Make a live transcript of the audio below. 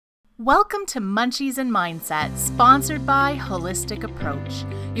Welcome to Munchies and Mindset, sponsored by Holistic Approach,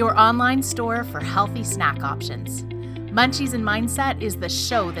 your online store for healthy snack options. Munchies and Mindset is the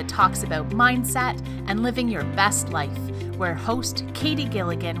show that talks about mindset and living your best life, where host Katie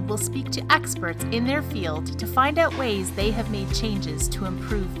Gilligan will speak to experts in their field to find out ways they have made changes to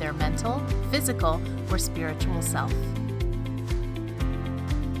improve their mental, physical, or spiritual self.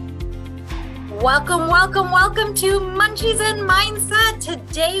 Welcome to Munchies and Mindset.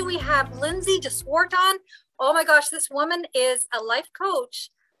 Today we have Lindsay DeSwarton. Oh my gosh, this woman is a life coach,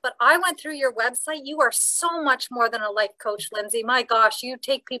 but I went through your website. You are so much more than a life coach, Lindsay. My gosh, you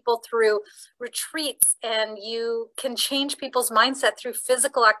take people through retreats and you can change people's mindset through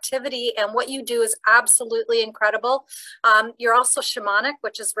physical activity, and what you do is absolutely incredible. You're also shamanic,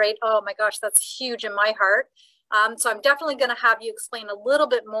 which is great. Oh my gosh, that's huge in my heart. So I'm definitely going to have you explain a little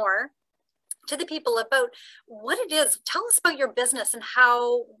bit more to the people about what it is. Tell us about your business and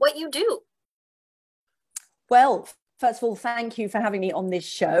what you do. Well, first of all, thank you for having me on this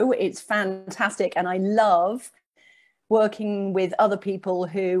show. It's fantastic. And I love working with other people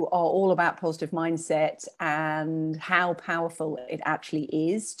who are all about positive mindset and how powerful it actually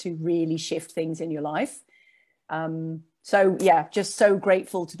is to really shift things in your life. Just so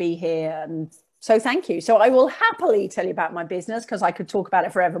grateful to be here. And so thank you. So I will happily tell you about my business because I could talk about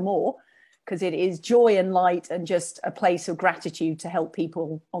it forever more, because it is joy and light and just a place of gratitude to help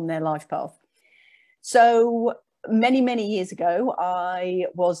people on their life path. So many years ago, I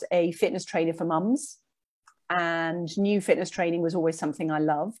was a fitness trainer for mums, and new fitness training was always something I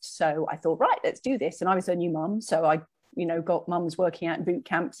loved. So I thought, right, let's do this. And I was a new mum. So I, got mums working out in boot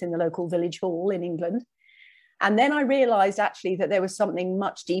camps in the local village hall in England. And then I realized actually that there was something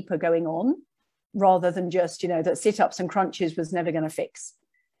much deeper going on rather than just, that sit-ups and crunches was never going to fix.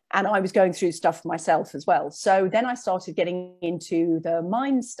 And I was going through stuff myself as well. So then I started getting into the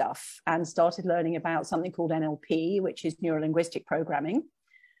mind stuff and started learning about something called NLP, which is neuro-linguistic programming,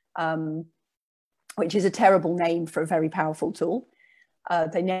 which is a terrible name for a very powerful tool.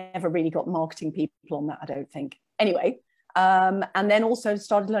 They never really got marketing people on that, I don't think. Anyway, and then also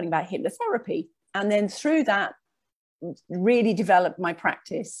started learning about hypnotherapy. And then through that, really developed my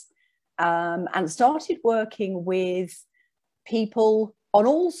practice and started working with people on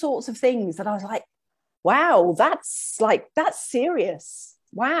all sorts of things that I was like, wow, that's serious.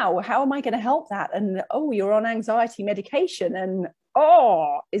 Wow, how am I going to help that? And oh, you're on anxiety medication, and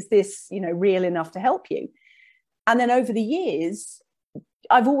is this, real enough to help you? And then over the years,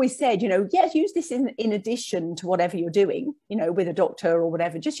 I've always said, yes, use this in addition to whatever you're doing, with a doctor or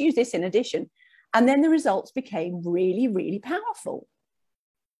whatever, just use this in addition. And then the results became really, really powerful.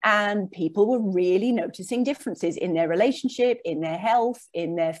 And people were really noticing differences in their relationship, in their health,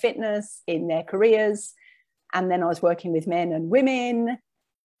 in their fitness, in their careers. And then I was working with men and women.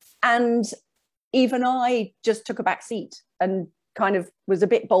 And even I just took a back seat and kind of was a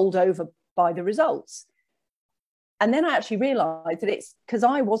bit bowled over by the results. And then I actually realized that it's because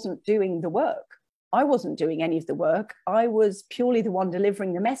I wasn't doing the work. I wasn't doing any of the work. I was purely the one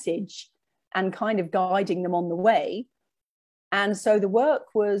delivering the message and kind of guiding them on the way. And so the work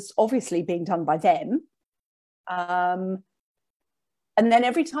was obviously being done by them. And then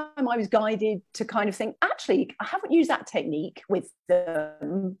every time I was guided to kind of think, actually, I haven't used that technique with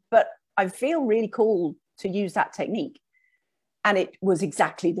them, but I feel really cool to use that technique. And it was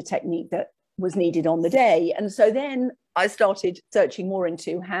exactly the technique that was needed on the day. And so then I started searching more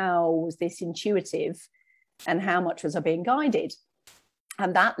into how was this intuitive and how much was I being guided?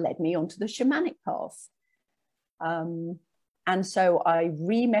 And that led me onto the shamanic path. And so I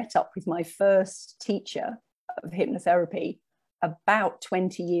re-met up with my first teacher of hypnotherapy about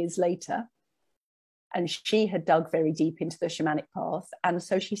 20 years later. And she had dug very deep into the shamanic path. And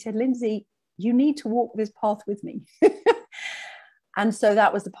so she said, Lindsay, you need to walk this path with me. And so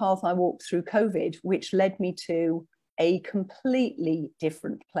that was the path I walked through COVID, which led me to a completely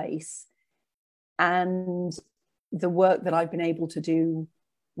different place. And the work that I've been able to do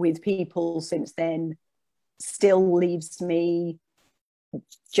with people since then still leaves me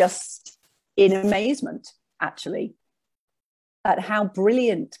just in amazement, actually, at how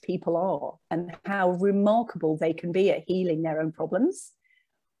brilliant people are and how remarkable they can be at healing their own problems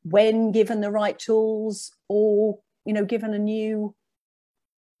when given the right tools or, given a new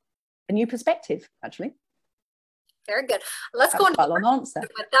perspective, actually. Very good. Let's go into a long answer.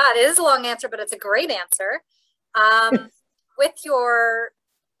 But that is a long answer, but it's a great answer.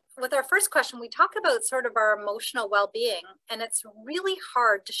 With our first question, we talk about sort of our emotional well-being, and it's really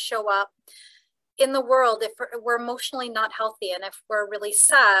hard to show up in the world if we're emotionally not healthy and if we're really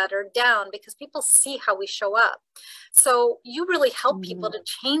sad or down, because people see how we show up. So you really help people to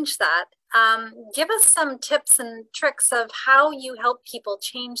change that. Give us some tips and tricks of how you help people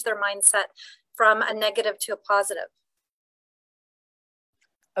change their mindset from a negative to a positive.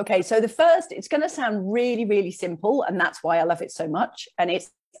 Okay, so the first, it's going to sound really, really simple, and that's why I love it so much. And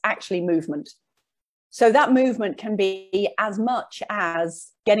it's actually movement. So that movement can be as much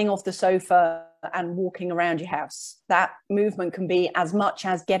as getting off the sofa and walking around your house. That movement can be as much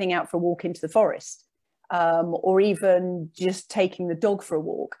as getting out for a walk into the forest, or even just taking the dog for a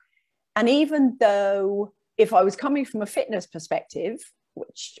walk. And even though, if I was coming from a fitness perspective,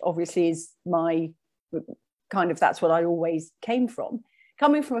 which obviously is my kind of, that's what I always came from,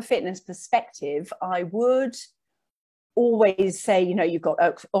 coming from a fitness perspective, I would always say, you know, you've got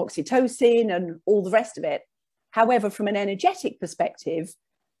oxytocin and all the rest of it. However, from an energetic perspective,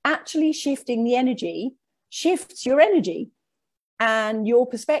 actually shifting the energy shifts your energy, and your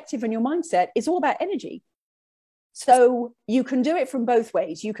perspective and your mindset is all about energy. So you can do it from both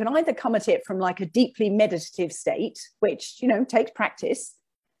ways. You can either come at it from like a deeply meditative state, which, you know, takes practice,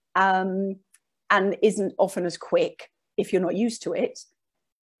 and isn't often as quick if you're not used to it.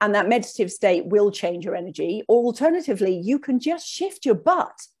 And that meditative state will change your energy. Or alternatively, you can just shift your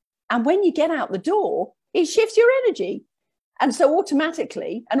butt. And when you get out the door, it shifts your energy. And so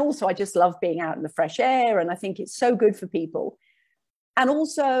automatically, and also I just love being out in the fresh air, and I think it's so good for people. And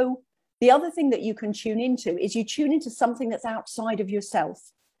also the other thing that you can tune into is you tune into something that's outside of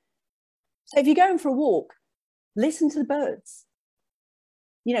yourself. So if you're going for a walk, listen to the birds.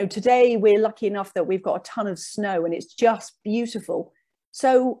 You know, today we're lucky enough that we've got a ton of snow and it's just beautiful.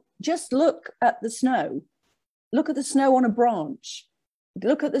 So just look at the snow. Look at the snow on a branch.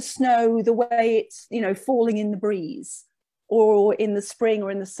 Look at the snow, the way it's, you know, falling in the breeze, or in the spring or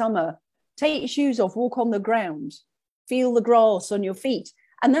in the summer. Take your shoes off, walk on the ground, feel the grass on your feet.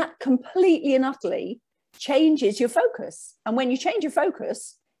 And that completely and utterly changes your focus. And when you change your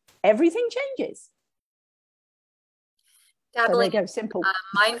focus, everything changes. Dabbling, so there you go, simple.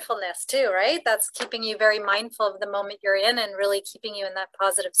 Mindfulness too, right? That's keeping you very mindful of the moment you're in and really keeping you in that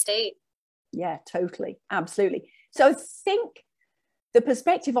positive state. Yeah, totally. Absolutely. So I think the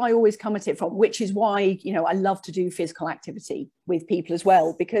perspective I always come at it from, which is why, you know, I love to do physical activity with people as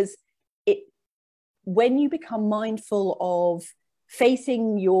well, because when you become mindful of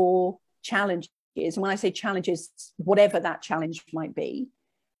facing your challenges, and when I say challenges, whatever that challenge might be,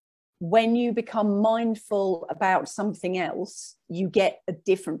 when you become mindful about something else, you get a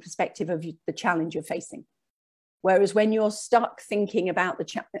different perspective of the challenge you're facing. Whereas when you're stuck thinking about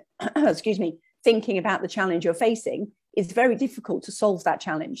thinking about the challenge you're facing, it's very difficult to solve that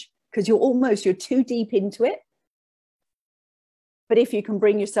challenge because you're too deep into it. But if you can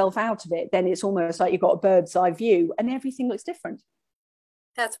bring yourself out of it, then it's almost like you've got a bird's eye view and everything looks different.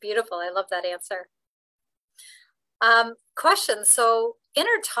 That's beautiful. I love that answer. Question. So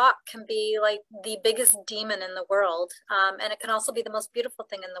inner talk can be like the biggest demon in the world. And it can also be the most beautiful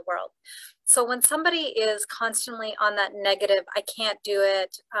thing in the world. So when somebody is constantly on that negative, I can't do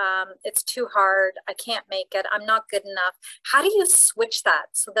it, it's too hard, I can't make it, I'm not good enough. How do you switch that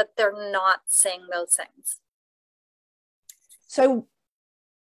so that they're not saying those things? So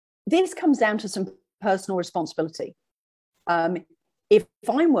this comes down to some personal responsibility. If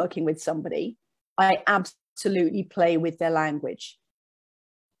I'm working with somebody, I absolutely play with their language.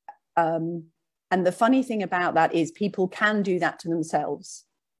 And the funny thing about that is people can do that to themselves.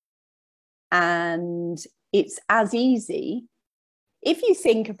 And it's as easy if you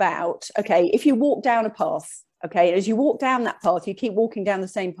think about, okay, if you walk down a path, okay, as you walk down that path, you keep walking down the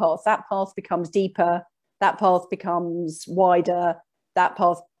same path, that path becomes deeper, that path becomes wider, that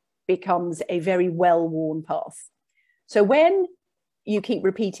path becomes a very well-worn path. So when you keep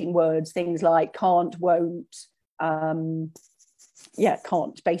repeating words, things like can't, won't, can't,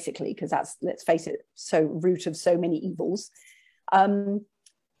 basically, because that's, let's face it, so root of so many evils.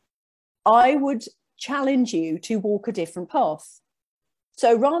 I would challenge you to walk a different path.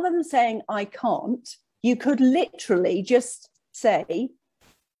 So rather than saying I can't, you could literally just say,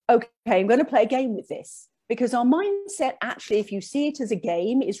 okay, I'm going to play a game with this. Because our mindset, actually, if you see it as a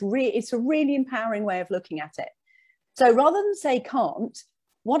game, it's a really empowering way of looking at it. So rather than say can't,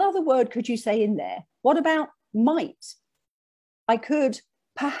 what other word could you say in there? What about might? I could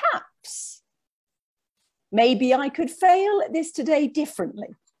perhaps. Maybe I could fail at this today differently.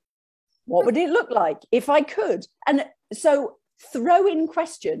 What would it look like if I could? And so throw in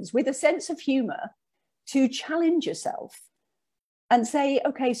questions with a sense of humor to challenge yourself and say,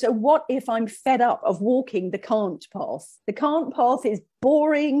 okay, so what if I'm fed up of walking the can't path? The can't path is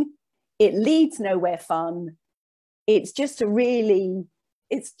boring. It leads nowhere fun. It's just a really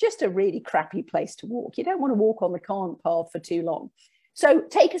crappy place to walk. You don't want to walk on the cart path for too long. So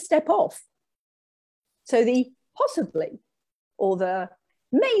take a step off. So the possibly or the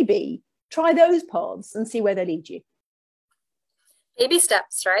maybe, try those paths and see where they lead you. Baby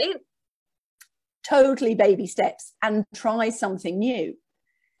steps, right? Totally baby steps, and try something new.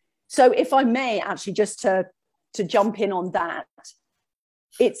 So if I may actually just to jump in on that,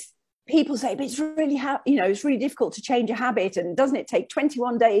 it's people say, but it's really, it's really difficult to change a habit. And doesn't it take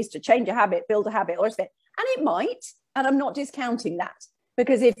 21 days to change a habit, build a habit, or is it? And it might, and I'm not discounting that,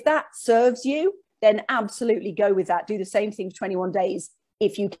 because if that serves you, then absolutely go with that. Do the same thing for 21 days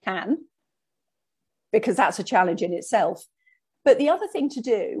if you can, because that's a challenge in itself. But the other thing to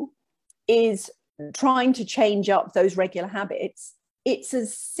do is trying to change up those regular habits. It's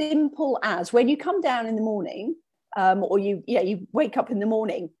as simple as when you come down in the morning, or you wake up in the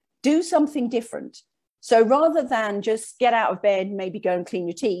morning, do something different. So rather than just get out of bed, maybe go and clean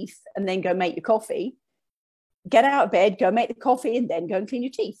your teeth and then go make your coffee, get out of bed, go make the coffee and then go and clean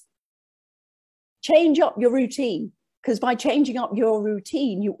your teeth. Change up your routine, because by changing up your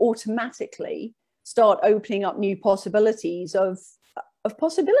routine, you automatically start opening up new possibilities of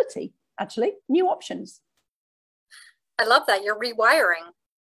possibility, actually, new options. I love that. You're rewiring.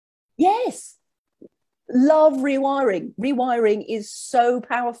 Yes. Love rewiring. Rewiring is so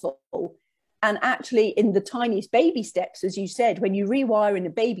powerful. And actually, in the tiniest baby steps, as you said, when you rewire in the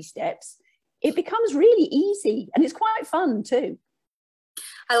baby steps, it becomes really easy and it's quite fun too.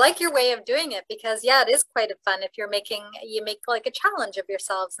 I like your way of doing it because, yeah, it is quite fun if you make like a challenge of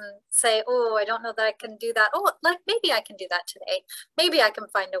yourselves and say, oh, I don't know that I can do that. Oh, like maybe I can do that today. Maybe I can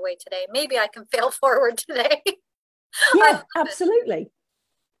find a way today. Maybe I can fail forward today. Yeah, absolutely.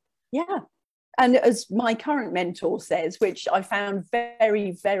 Yeah. And as my current mentor says, which I found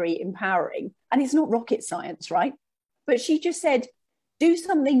very, very empowering, and it's not rocket science, right? But she just said, do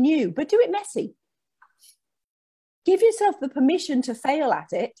something new, but do it messy. Give yourself the permission to fail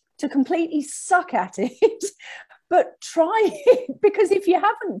at it, to completely suck at it, but try it. Because if you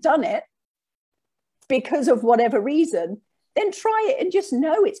haven't done it because of whatever reason, then try it and just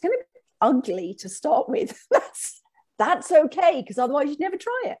know it's going to be ugly to start with. That's okay, because otherwise you'd never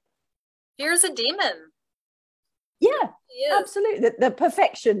try it. Here's a demon. Yeah, absolutely. The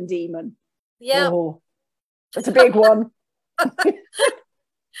perfection demon. Yeah. Oh, that's a big one.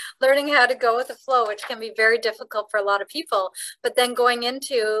 Learning how to go with the flow, which can be very difficult for a lot of people. But then going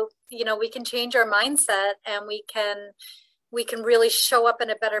into, we can change our mindset and we can really show up in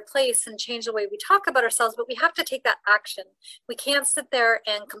a better place and change the way we talk about ourselves, but we have to take that action. We can't sit there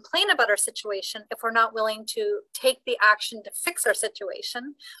and complain about our situation if we're not willing to take the action to fix our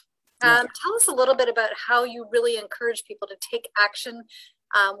situation. Tell us a little bit about how you really encourage people to take action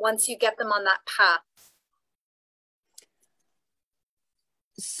once you get them on that path.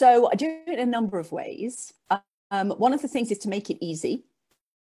 So I do it in a number of ways. One of the things is to make it easy.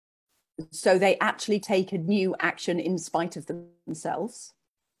 So they actually take a new action in spite of themselves,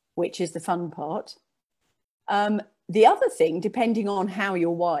 which is the fun part. The other thing, depending on how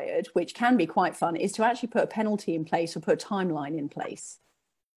you're wired, which can be quite fun, is to actually put a penalty in place or put a timeline in place.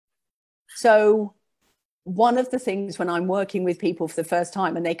 So one of the things when I'm working with people for the first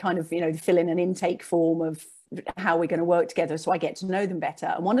time and they kind of, fill in an intake form of how we're going to work together so I get to know them better.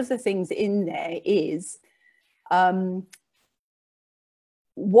 And one of the things in there is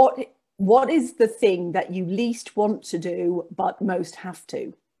what is the thing that you least want to do but most have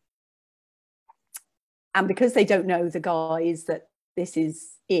to? And because they don't know the guise that this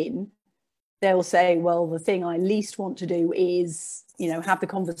is in, they'll say, well, the thing I least want to do is, have the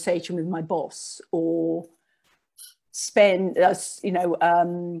conversation with my boss, or spend,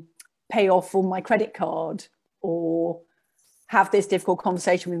 pay off on my credit card, or have this difficult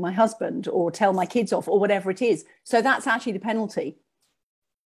conversation with my husband, or tell my kids off, or whatever it is. So that's actually the penalty.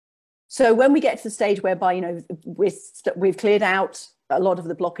 So when we get to the stage whereby, we've cleared out a lot of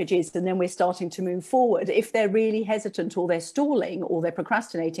the blockages and then we're starting to move forward, if they're really hesitant or they're stalling or they're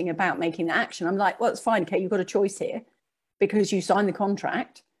procrastinating about making the action, I'm like, well, it's fine. Okay, you've got a choice here because you signed the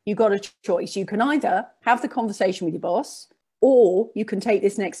contract. You've got a choice. You can either have the conversation with your boss or you can take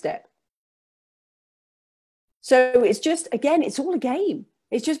this next step. So it's just, again, it's all a game.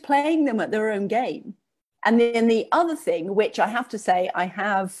 It's just playing them at their own game. And then the other thing, which I have to say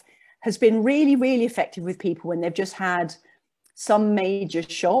has been really, really effective with people when they've just had some major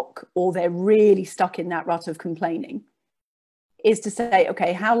shock or they're really stuck in that rut of complaining, is to say,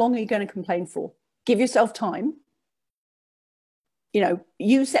 okay, how long are you going to complain for? Give yourself time.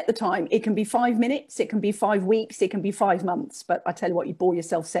 you set the time. It can be 5 minutes, it can be 5 weeks, it can be 5 months. But I tell you what, you bore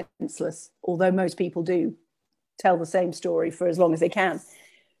yourself senseless, although most people do tell the same story for as long as they can.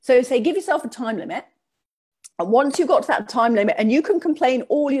 So say, give yourself a time limit. And once you've got to that time limit, and you can complain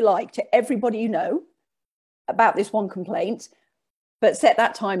all you like to everybody you know about this one complaint, but set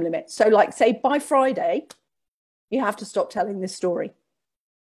that time limit. So like, say by Friday, you have to stop telling this story.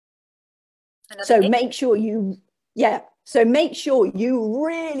 So make sure you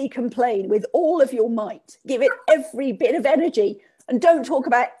really complain with all of your might. Give it every bit of energy and don't talk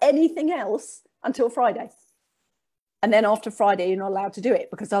about anything else until Friday. And then after Friday, you're not allowed to do it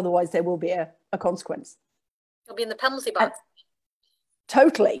because otherwise there will be a consequence. You'll be in the penalty box.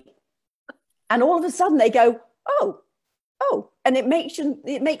 Totally. And all of a sudden they go, oh, and it makes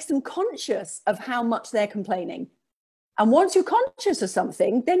them conscious of how much they're complaining. And once you're conscious of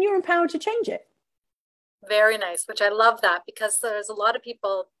something, then you're empowered to change it. Very nice, which I love that, because there's a lot of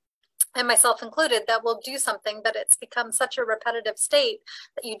people, and myself included, that will do something, but it's become such a repetitive state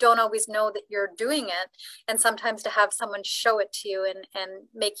that you don't always know that you're doing it. And sometimes to have someone show it to you and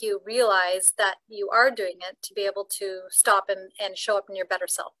make you realize that you are doing it, to be able to stop and show up in your better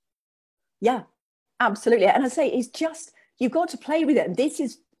self. Yeah, absolutely. And I say, it's just, you've got to play with it. And this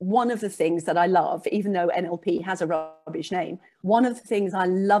is one of the things that I love, even though NLP has a rubbish name. One of the things I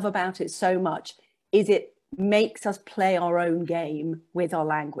love about it so much is it makes us play our own game with our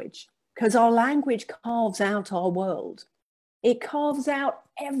language, because our language carves out our world. It carves out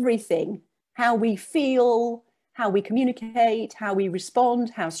everything, how we feel, how we communicate, how we respond,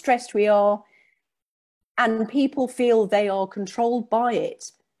 how stressed we are. And people feel they are controlled by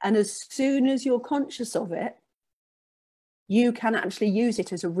it. And as soon as you're conscious of it, you can actually use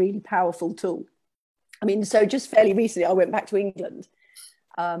it as a really powerful tool. I mean, so just fairly recently, I went back to England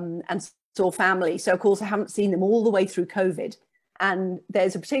and saw family. So, of course, I haven't seen them all the way through COVID. And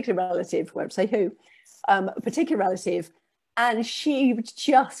there's a particular relative, won't say who, a particular relative, and she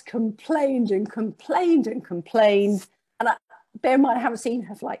just complained and complained and complained. And bear in mind, I haven't seen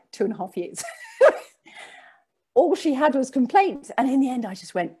her for like 2.5 years. All she had was complaints. And in the end, I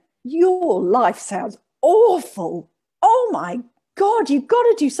just went, your life sounds awful. Oh my God, you've got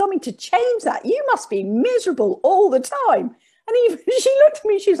to do something to change that. You must be miserable all the time. And even she looked at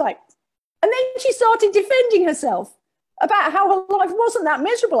me, she was like, and then she started defending herself about how her life wasn't that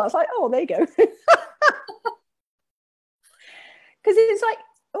miserable. I was like, oh, there you go. Because it's like,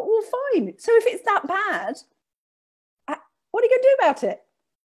 oh, well, fine. So if it's that bad, what are you going to do about it?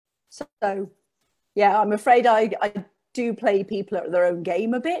 So, yeah, I'm afraid I do play people at their own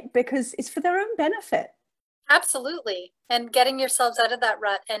game a bit, because it's for their own benefit. Absolutely. And getting yourselves out of that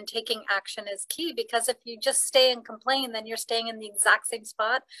rut and taking action is key, because if you just stay and complain, then you're staying in the exact same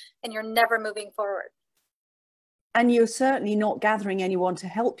spot and you're never moving forward. And you're certainly not gathering anyone to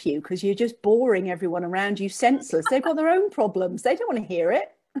help you, because you're just boring everyone around you senseless. They've got their own problems. They don't want to hear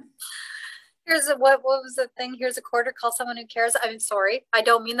it. What was the thing? Here's a quarter, call someone who cares. I'm sorry, I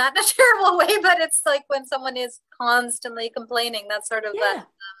don't mean that in a terrible way, but it's like when someone is constantly complaining, that's sort of that.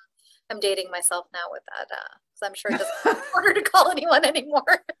 I'm dating myself now with that, because I'm sure it doesn't order to call anyone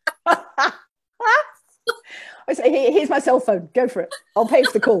anymore. I say, here's my cell phone. Go for it. I'll pay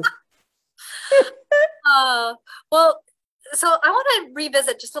for the call. Well, so I want to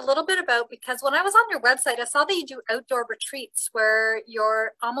revisit just a little bit about, because when I was on your website, I saw that you do outdoor retreats where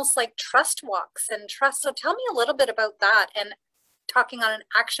you're almost like trust walks and trust. So tell me a little bit about that, and talking on an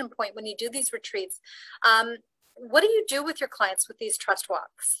action point when you do these retreats. What do you do with your clients with these trust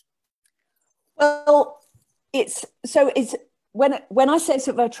walks? Well, it's when I say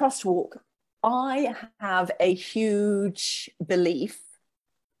sort of a trust walk, I have a huge belief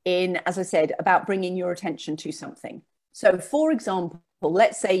in, as I said, about bringing your attention to something. So, for example,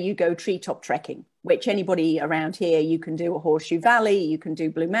 let's say you go treetop trekking, which anybody around here, you can do at Horseshoe Valley, you can do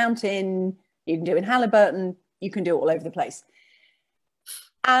Blue Mountain, you can do in Halliburton, you can do it all over the place.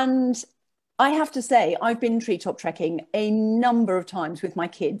 And I have to say, I've been treetop trekking a number of times with my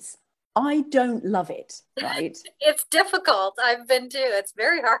kids. I don't love it, right? It's difficult. I've been too. It's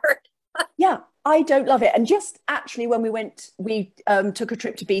very hard. Yeah, I don't love it. And just actually when we took a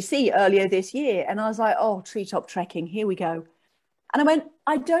trip to BC earlier this year, and I was like, oh, treetop trekking, here we go. And I went,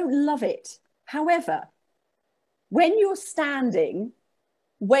 I don't love it. However, when you're standing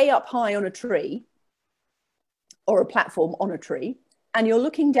way up high on a tree or a platform on a tree, and you're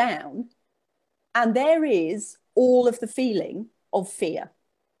looking down, and there is all of the feeling of fear,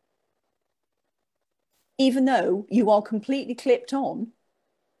 even though you are completely clipped on.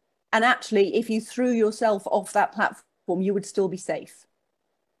 And actually, if you threw yourself off that platform, you would still be safe.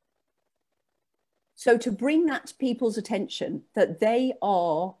 So to bring that to people's attention, that they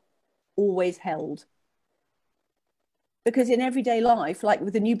are always held. Because in everyday life, like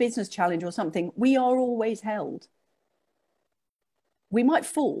with a new business challenge or something, we are always held. We might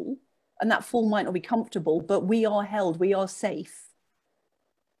fall, and that fall might not be comfortable, but we are held, we are safe.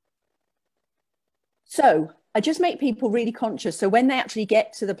 So I just make people really conscious. So when they actually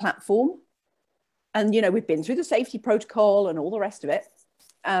get to the platform, and, you know, we've been through the safety protocol and all the rest of it,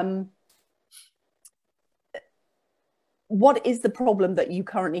 what is the problem that you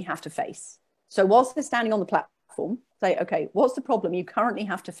currently have to face? So whilst they're standing on the platform, say, okay, what's the problem you currently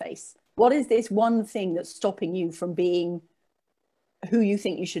have to face? What is this one thing that's stopping you from being who you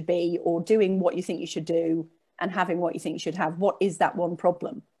think you should be, or doing what you think you should do, and having what you think you should have? What is that one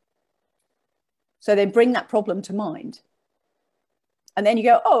problem? So they bring that problem to mind. And then you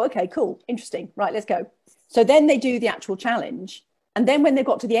go, oh, okay, cool, interesting. Right, let's go. So then they do the actual challenge. And then when they've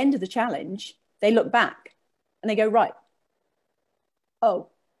got to the end of the challenge, they look back and they go, right, oh,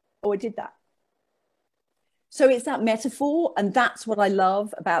 I did that. So it's that metaphor. And that's what I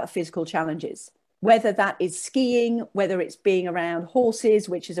love about physical challenges, whether that is skiing, whether it's being around horses,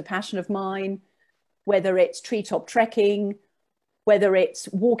 which is a passion of mine, whether it's treetop trekking, whether it's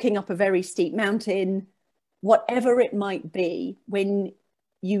walking up a very steep mountain, whatever it might be, when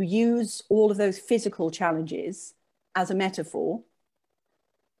you use all of those physical challenges as a metaphor,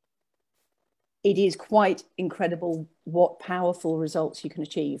 it is quite incredible what powerful results you can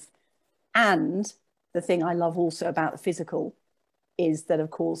achieve. And the thing I love also about the physical is that, of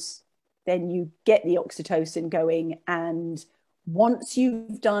course, then you get the oxytocin going. And once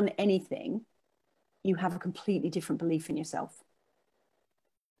you've done anything, you have a completely different belief in yourself.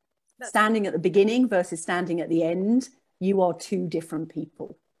 Standing at the beginning versus standing at the end, you are two different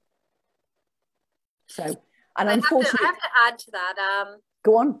people. So, and unfortunately, I have to add to that.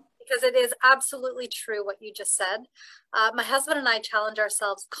 Go on. Because it is absolutely true what you just said. My husband and I challenge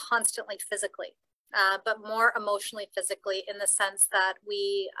ourselves constantly physically, but more emotionally physically, in the sense that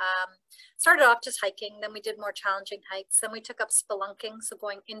we started off just hiking, then we did more challenging hikes, then we took up spelunking, so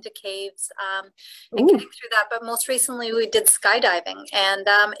going into caves and getting through that. But most recently we did skydiving, and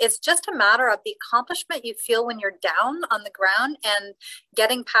it's just a matter of the accomplishment you feel when you're down on the ground and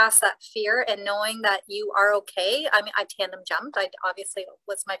getting past that fear and knowing that you are okay. I mean, I tandem jumped. I obviously, it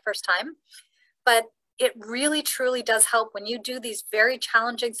was my first time, but it really truly does help when you do these very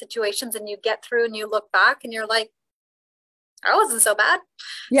challenging situations and you get through and you look back and you're like, I wasn't so bad.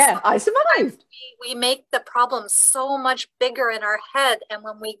 Yeah, so I survived. We make the problem so much bigger in our head, and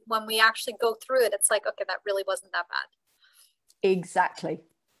when we actually go through it, it's like, okay, that really wasn't that bad. Exactly.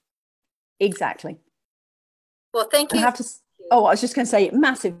 Well, thank you. I was just going to say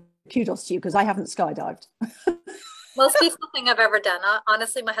massive kudos to you, because I haven't skydived. Most peaceful thing I've ever done.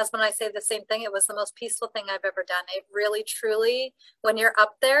 Honestly, my husband and I say the same thing. It was the most peaceful thing I've ever done. It really, truly, when you're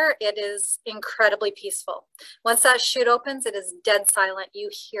up there, it is incredibly peaceful. Once that chute opens, it is dead silent. You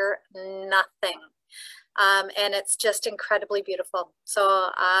hear nothing. And it's just incredibly beautiful. So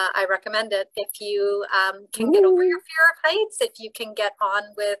I recommend it if you can get over your fear of heights, if you can get on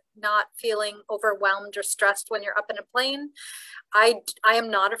with not feeling overwhelmed or stressed when you're up in a plane. I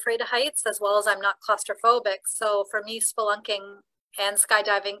am not afraid of heights, as well as I'm not claustrophobic. So for me, spelunking and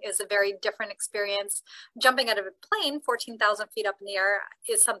skydiving is a very different experience. Jumping out of a plane 14,000 feet up in the air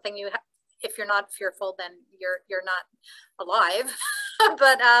is something you have. If you're not fearful, then you're not alive.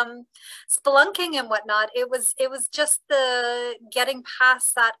 But spelunking and whatnot, it was just the getting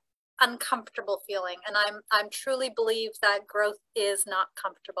past that uncomfortable feeling. And I'm truly believe that growth is not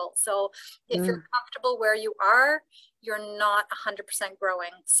comfortable. So if you're comfortable where you are, you're not 100% growing.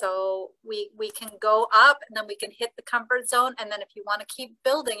 So we can go up, and then we can hit the comfort zone. And then if you want to keep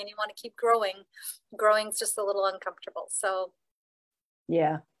building and you want to keep growing's just a little uncomfortable. So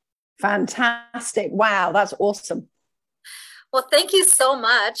yeah. Fantastic. Wow, that's awesome. Well, thank you so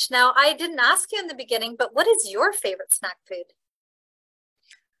much. Now, I didn't ask you in the beginning, but what is your favorite snack food?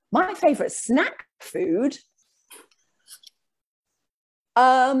 My favorite snack food?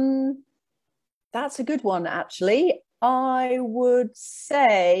 That's a good one, actually. I would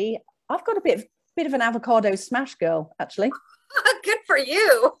say I've got a bit of an avocado smash girl, actually. Good for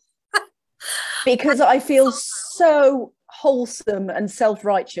you. Because I feel so wholesome and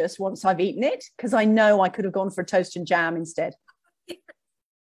self-righteous once I've eaten it, because I know I could have gone for a toast and jam instead.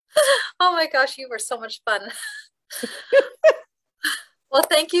 Oh my gosh, you were so much fun. Well,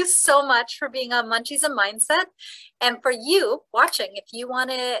 thank you so much for being on Munchies and Mindset. And for you watching, if you want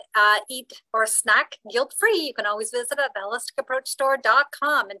to eat or snack guilt-free, you can always visit at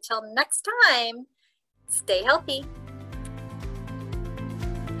theholisticapproachstore.com. Until next time, stay healthy.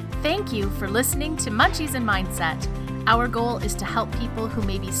 Thank you for listening to Munchies and Mindset. Our goal is to help people who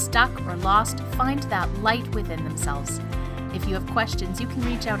may be stuck or lost find that light within themselves. If you have questions, you can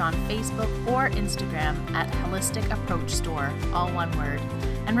reach out on Facebook or Instagram at Holistic Approach Store, all one word.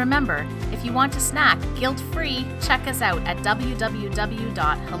 And remember, if you want to snack guilt-free, check us out at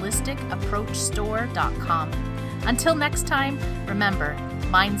www.holisticapproachstore.com. Until next time, remember,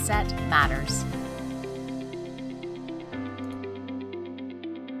 mindset matters.